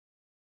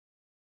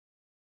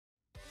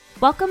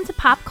Welcome to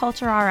Pop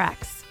Culture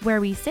RX,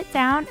 where we sit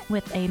down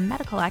with a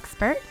medical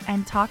expert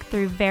and talk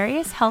through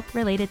various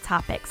health-related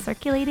topics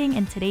circulating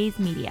in today's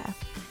media.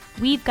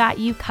 We've got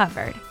you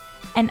covered.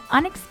 An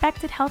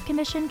unexpected health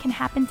condition can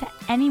happen to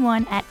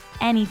anyone at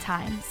any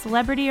time,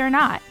 celebrity or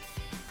not.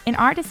 In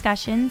our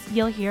discussions,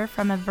 you'll hear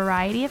from a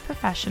variety of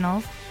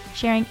professionals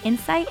sharing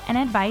insight and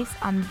advice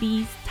on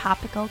these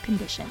topical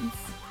conditions.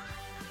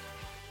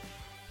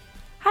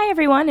 Hi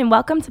everyone, and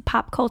welcome to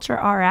Pop Culture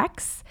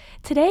RX.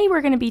 Today we're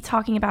going to be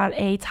talking about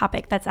a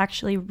topic that's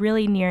actually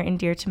really near and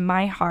dear to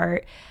my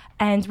heart,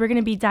 and we're going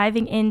to be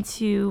diving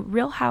into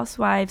Real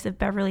Housewives of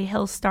Beverly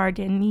Hills star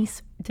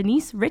Denise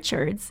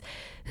Richards,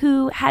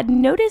 who had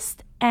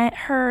noticed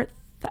her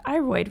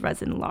thyroid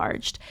was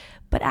enlarged,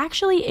 but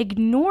actually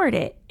ignored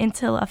it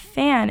until a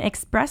fan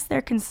expressed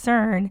their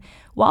concern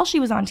while she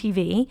was on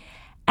TV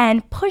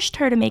and pushed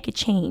her to make a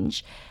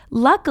change.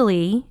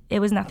 Luckily, it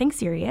was nothing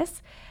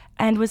serious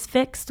and was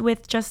fixed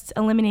with just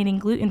eliminating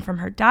gluten from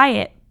her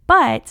diet,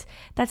 but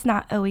that's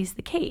not always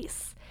the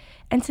case.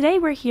 And today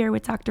we're here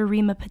with Dr.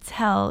 Rima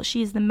Patel.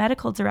 She is the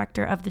medical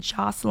director of the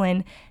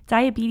Joslin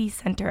Diabetes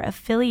Center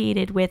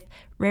affiliated with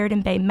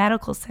Raritan Bay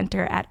Medical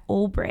Center at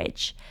Old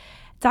Bridge.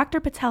 Dr.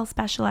 Patel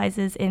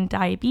specializes in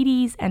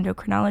diabetes,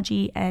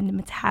 endocrinology, and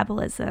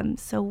metabolism.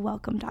 So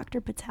welcome, Dr.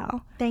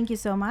 Patel. Thank you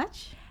so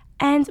much.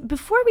 And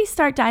before we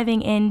start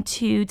diving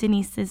into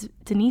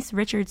Denise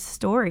Richards'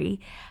 story,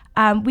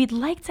 we'd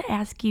like to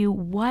ask you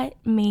what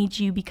made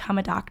you become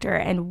a doctor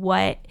and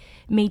what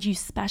made you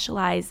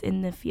specialize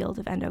in the field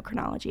of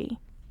endocrinology?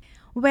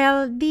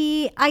 Well,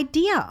 the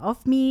idea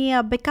of me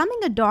becoming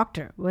a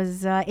doctor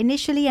was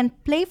initially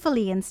and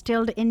playfully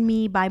instilled in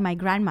me by my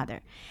grandmother.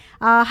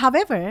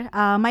 However,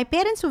 my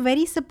parents were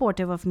very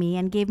supportive of me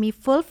and gave me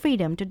full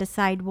freedom to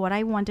decide what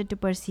I wanted to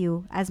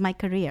pursue as my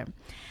career.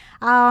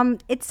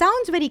 It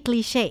sounds very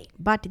cliche,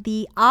 but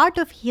the art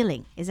of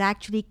healing is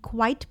actually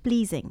quite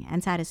pleasing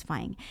and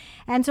satisfying.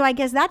 And so I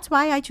guess that's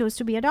why I chose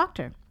to be a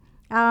doctor.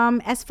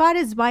 As far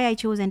as why I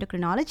chose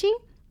endocrinology,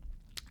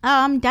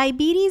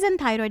 diabetes and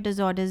thyroid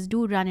disorders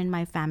do run in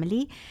my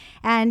family.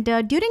 And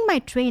during my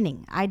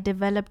training, I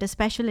developed a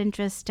special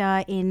interest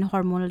in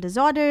hormonal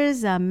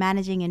disorders,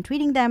 managing and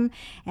treating them.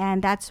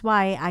 And that's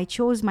why I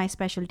chose my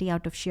specialty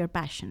out of sheer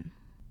passion.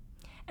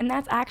 And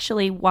that's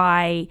actually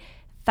why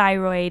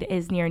thyroid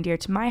is near and dear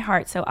to my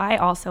heart. So I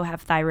also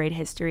have thyroid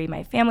history.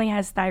 My family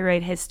has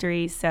thyroid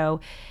history. So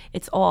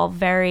it's all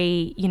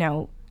very,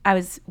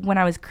 when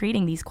I was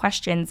creating these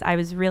questions, I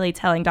was really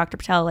telling Dr.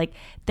 Patel,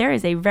 there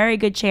is a very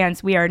good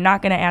chance we are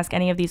not going to ask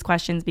any of these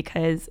questions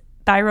because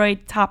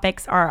thyroid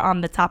topics are on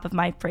the top of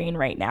my brain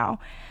right now.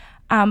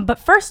 But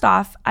first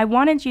off, I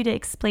wanted you to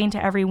explain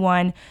to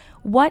everyone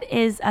what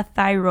is a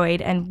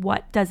thyroid and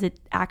what does it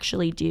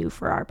actually do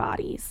for our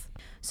bodies?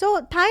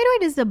 So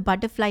thyroid is a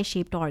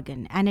butterfly-shaped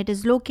organ and it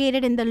is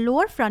located in the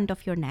lower front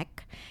of your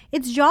neck.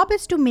 Its job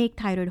is to make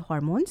thyroid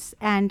hormones,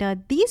 and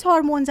these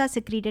hormones are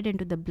secreted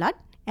into the blood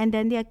and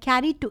then they are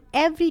carried to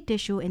every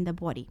tissue in the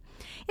body.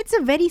 It's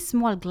a very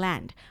small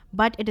gland,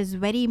 but it is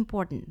very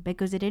important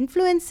because it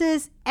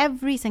influences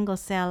every single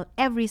cell,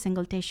 every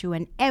single tissue,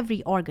 and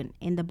every organ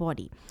in the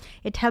body.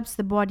 It helps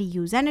the body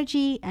use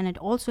energy and it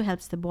also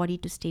helps the body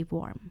to stay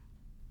warm.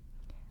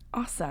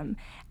 Awesome.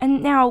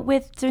 And now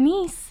with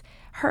Denise,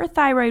 her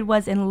thyroid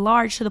was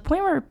enlarged to the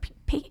point where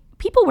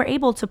people were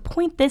able to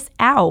point this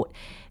out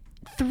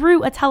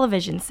through a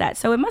television set.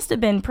 So it must have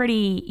been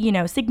pretty,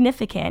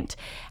 significant.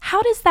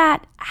 How does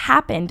that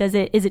happen? Is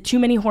it too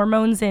many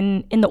hormones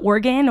in the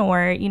organ,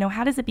 or,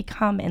 how does it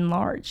become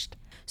enlarged?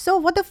 So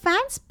what the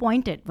fans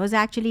pointed was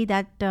actually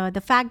that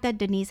the fact that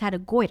Denise had a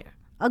goiter.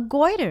 A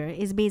goiter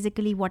is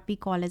basically what we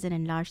call as an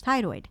enlarged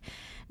thyroid.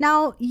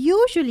 Now,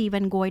 usually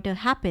when goiter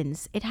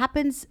happens, it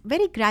happens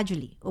very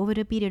gradually over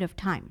a period of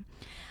time.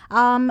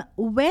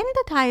 When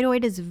the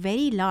thyroid is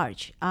very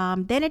large,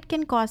 then it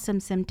can cause some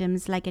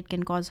symptoms like it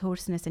can cause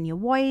hoarseness in your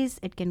voice,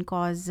 it can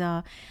cause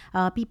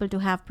people to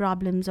have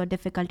problems or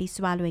difficulty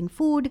swallowing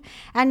food,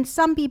 and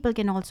some people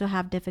can also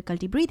have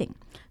difficulty breathing.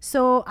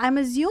 So I'm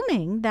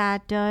assuming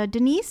that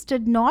Denise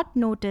did not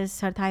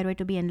notice her thyroid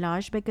to be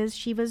enlarged because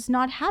she was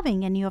not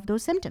having any of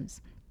those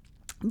symptoms.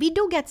 We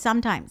do get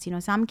sometimes,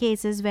 some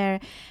cases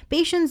where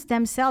patients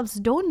themselves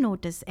don't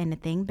notice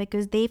anything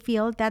because they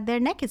feel that their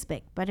neck is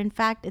big. But in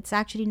fact, it's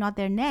actually not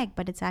their neck,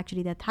 but it's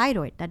actually their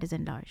thyroid that is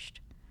enlarged.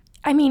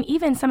 I mean,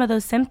 even some of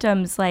those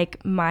symptoms, like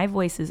my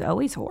voice is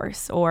always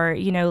hoarse, or,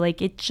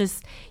 it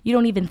just, you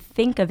don't even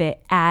think of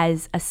it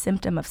as a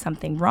symptom of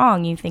something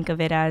wrong. You think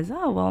of it as,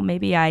 oh, well,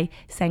 maybe I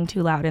sang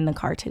too loud in the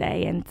car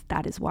today, and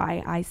that is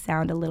why I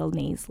sound a little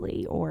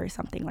nasally or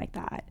something like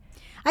that.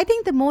 I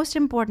think the most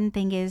important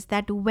thing is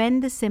that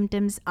when the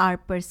symptoms are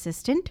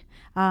persistent,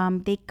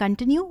 they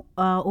continue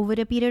over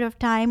a period of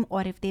time,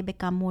 or if they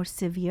become more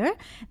severe,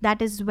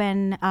 that is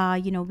when,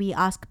 we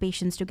ask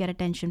patients to get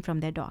attention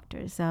from their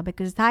doctors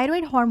because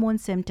thyroid hormone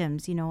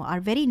symptoms, are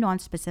very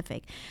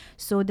non-specific.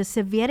 So the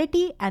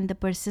severity and the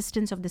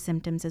persistence of the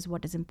symptoms is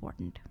what is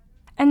important.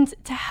 And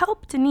to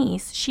help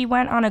Denise, she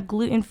went on a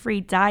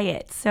gluten-free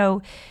diet.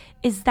 So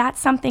Is that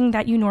something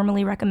that you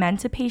normally recommend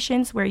to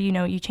patients where,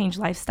 you change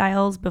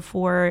lifestyles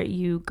before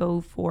you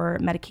go for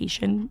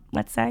medication,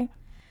 let's say?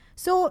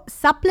 So,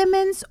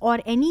 supplements or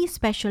any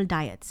special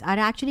diets are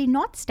actually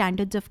not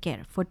standards of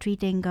care for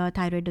treating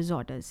thyroid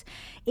disorders.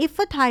 If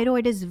a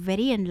thyroid is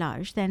very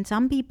enlarged, then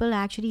some people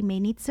actually may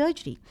need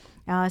surgery.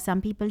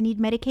 Some people need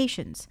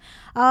medications.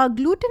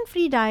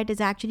 Gluten-free diet is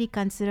actually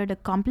considered a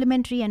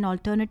complementary and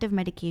alternative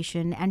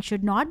medication and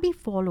should not be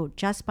followed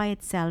just by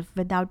itself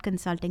without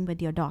consulting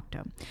with your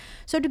doctor.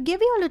 So to give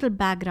you a little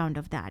background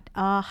of that,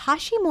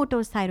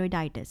 Hashimoto's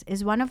thyroiditis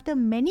is one of the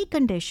many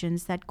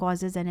conditions that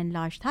causes an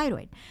enlarged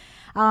thyroid.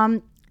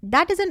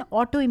 That is an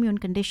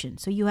autoimmune condition.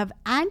 So you have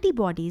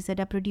antibodies that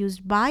are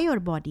produced by your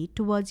body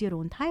towards your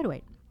own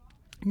thyroid.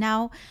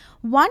 Now,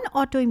 one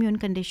autoimmune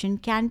condition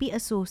can be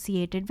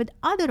associated with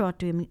other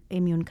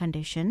autoimmune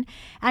condition,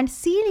 and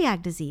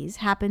celiac disease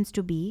happens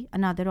to be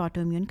another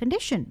autoimmune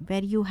condition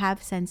where you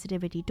have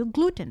sensitivity to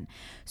gluten.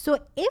 So,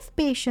 if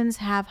patients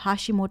have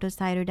Hashimoto's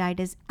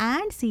thyroiditis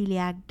and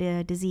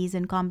celiac disease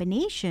in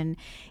combination,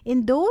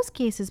 in those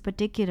cases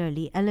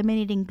particularly,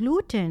 eliminating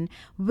gluten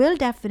will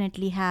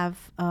definitely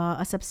have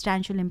a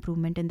substantial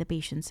improvement in the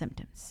patient's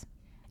symptoms.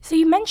 So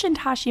you mentioned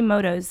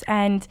Hashimoto's,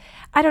 and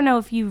I don't know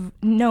if you've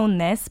known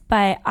this,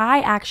 but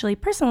I actually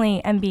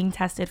personally am being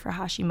tested for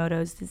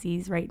Hashimoto's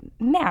disease right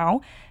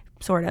now,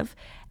 sort of.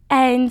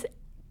 And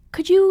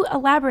could you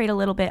elaborate a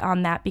little bit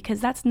on that?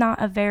 Because that's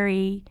not a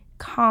very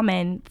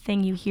common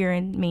thing you hear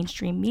in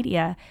mainstream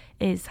media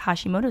is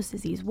Hashimoto's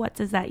disease. What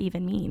does that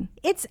even mean?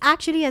 It's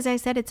actually, as I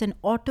said, it's an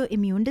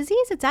autoimmune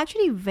disease. It's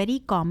actually very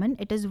common.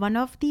 It is one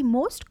of the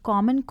most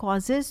common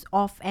causes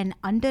of an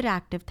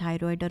underactive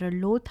thyroid or a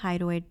low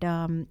thyroid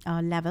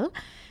level.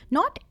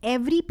 Not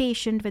every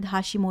patient with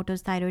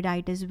Hashimoto's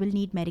thyroiditis will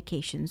need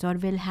medications or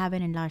will have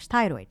an enlarged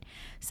thyroid.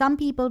 Some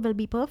people will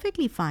be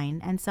perfectly fine,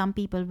 and some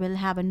people will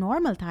have a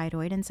normal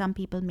thyroid, and some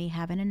people may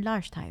have an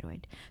enlarged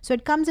thyroid. So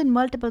it comes in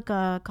multiple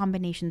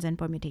combinations and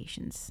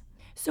permutations.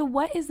 So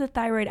what is the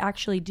thyroid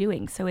actually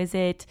doing? So is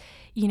it,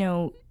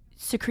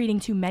 secreting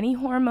too many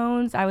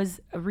hormones? I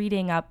was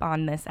reading up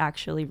on this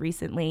actually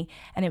recently,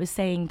 and it was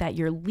saying that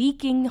you're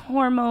leaking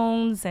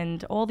hormones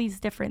and all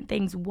these different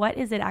things. What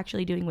is it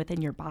actually doing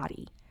within your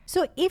body?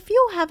 So if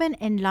you have an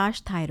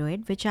enlarged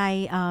thyroid, which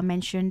I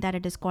mentioned that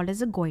it is called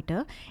as a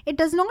goiter, it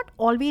does not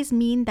always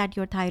mean that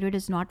your thyroid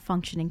is not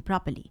functioning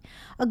properly.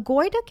 A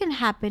goiter can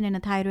happen in a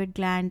thyroid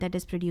gland that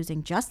is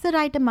producing just the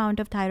right amount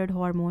of thyroid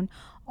hormone,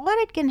 or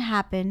it can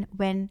happen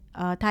when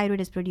thyroid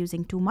is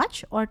producing too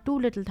much or too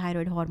little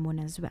thyroid hormone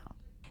as well.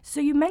 So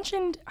you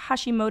mentioned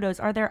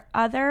Hashimoto's. Are there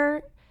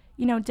other,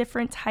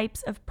 different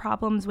types of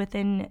problems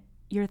within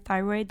your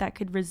thyroid that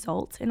could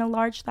result in a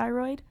large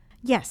thyroid?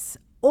 Yes.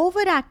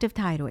 Overactive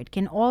thyroid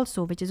can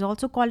also, which is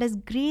also called as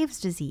Graves'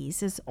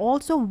 disease, is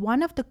also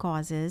one of the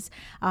causes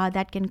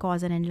that can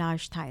cause an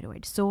enlarged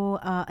thyroid. So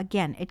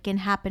again, it can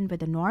happen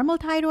with a normal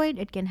thyroid,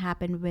 it can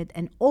happen with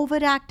an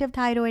overactive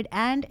thyroid,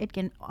 and it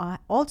can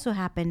also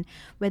happen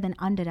with an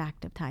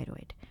underactive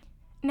thyroid.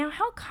 Now,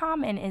 how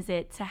common is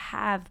it to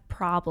have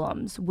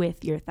problems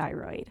with your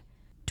thyroid?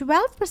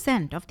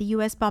 12% of the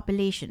US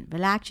population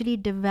will actually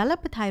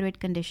develop a thyroid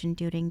condition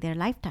during their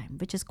lifetime,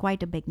 which is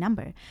quite a big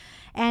number.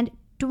 And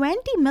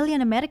 20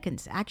 million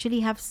Americans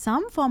actually have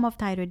some form of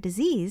thyroid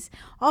disease,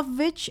 of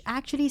which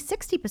actually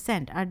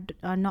 60%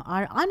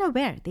 are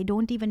unaware. They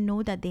don't even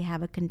know that they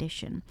have a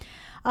condition.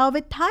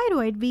 With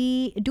thyroid,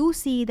 we do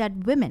see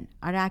that women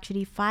are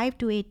actually 5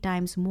 to 8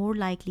 times more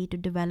likely to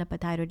develop a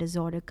thyroid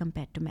disorder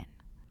compared to men.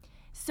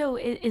 So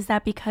is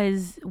that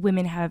because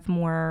women have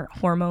more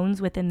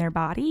hormones within their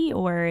body,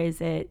 or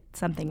is it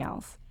something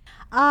else?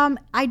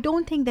 I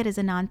don't think there is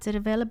an answer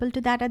available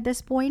to that at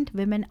this point.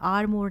 Women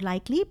are more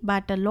likely,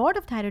 but a lot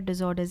of thyroid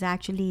disorders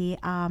actually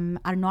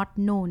are not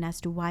known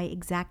as to why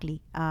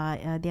exactly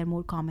they are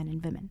more common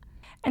in women.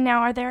 And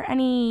now, are there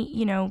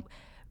any,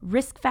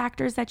 risk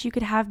factors that you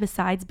could have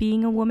besides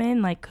being a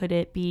woman? Like, could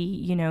it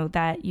be,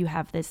 that you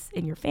have this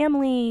in your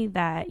family,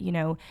 that,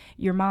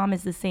 your mom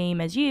is the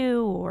same as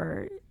you,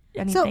 or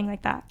anything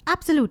like that?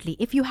 Absolutely.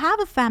 If you have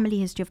a family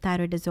history of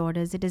thyroid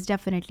disorders, it is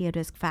definitely a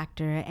risk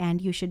factor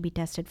and you should be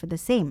tested for the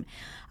same.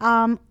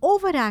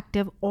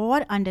 Overactive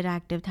or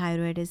underactive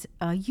thyroid is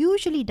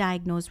usually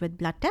diagnosed with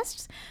blood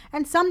tests,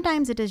 and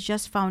sometimes it is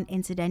just found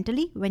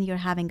incidentally when you're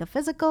having a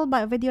physical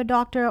with your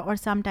doctor, or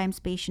sometimes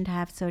patients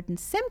have certain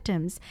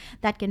symptoms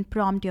that can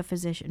prompt your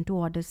physician to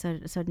order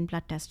certain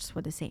blood tests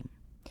for the same.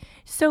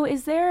 So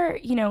is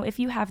there, if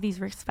you have these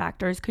risk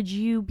factors, could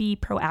you be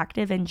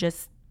proactive and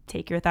just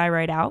take your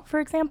thyroid out,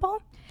 for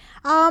example?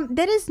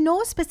 There is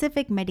no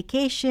specific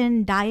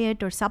medication,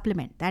 diet, or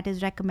supplement that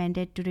is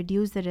recommended to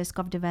reduce the risk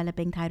of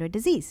developing thyroid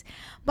disease.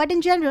 But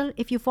in general,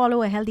 if you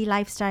follow a healthy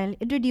lifestyle,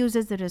 it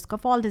reduces the risk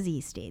of all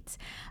disease states.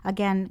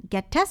 Again,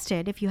 get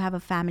tested if you have a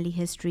family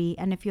history,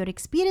 and if you're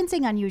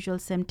experiencing unusual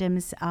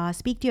symptoms,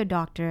 speak to your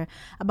doctor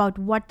about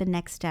what the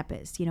next step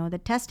is.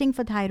 The testing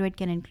for thyroid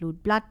can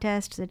include blood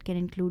tests, it can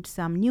include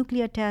some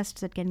nuclear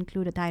tests, it can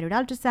include a thyroid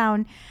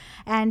ultrasound,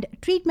 and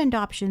treatment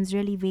options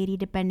really vary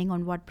depending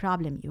on what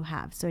problem you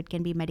have. So it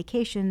can be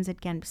medications.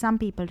 Some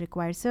people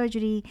require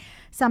surgery.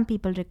 Some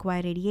people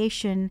require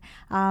radiation.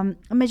 A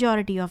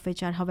majority of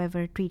which are,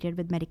 however, treated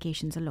with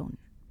medications alone.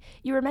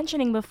 You were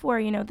mentioning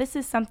before, this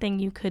is something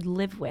you could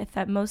live with,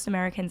 that most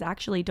Americans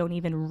actually don't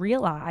even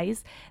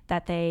realize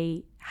that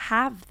they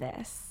have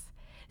this.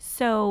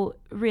 So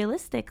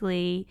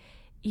realistically,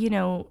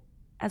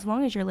 as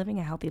long as you're living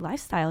a healthy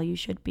lifestyle, you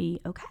should be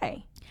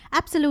okay.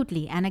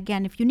 Absolutely. And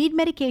again, if you need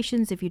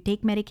medications, if you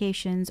take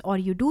medications, or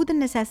you do the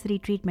necessary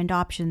treatment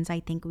options, I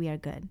think we are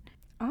good.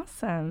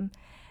 Awesome.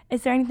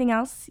 Is there anything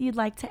else you'd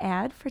like to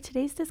add for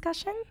today's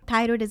discussion?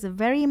 Thyroid is a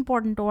very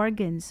important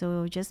organ,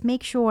 so just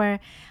make sure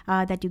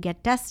that you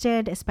get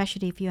tested,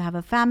 especially if you have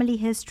a family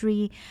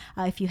history.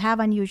 If you have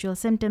unusual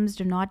symptoms,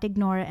 do not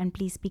ignore it, and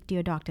please speak to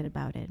your doctor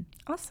about it.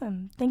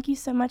 Awesome. Thank you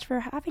so much for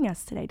having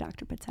us today,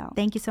 Dr. Patel.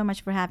 Thank you so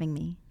much for having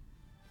me.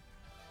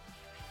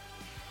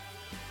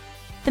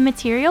 The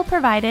material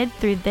provided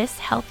through this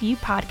Health U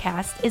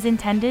podcast is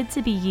intended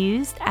to be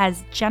used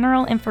as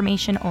general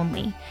information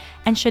only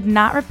and should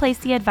not replace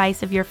the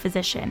advice of your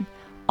physician.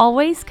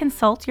 Always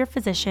consult your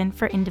physician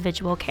for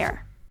individual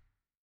care.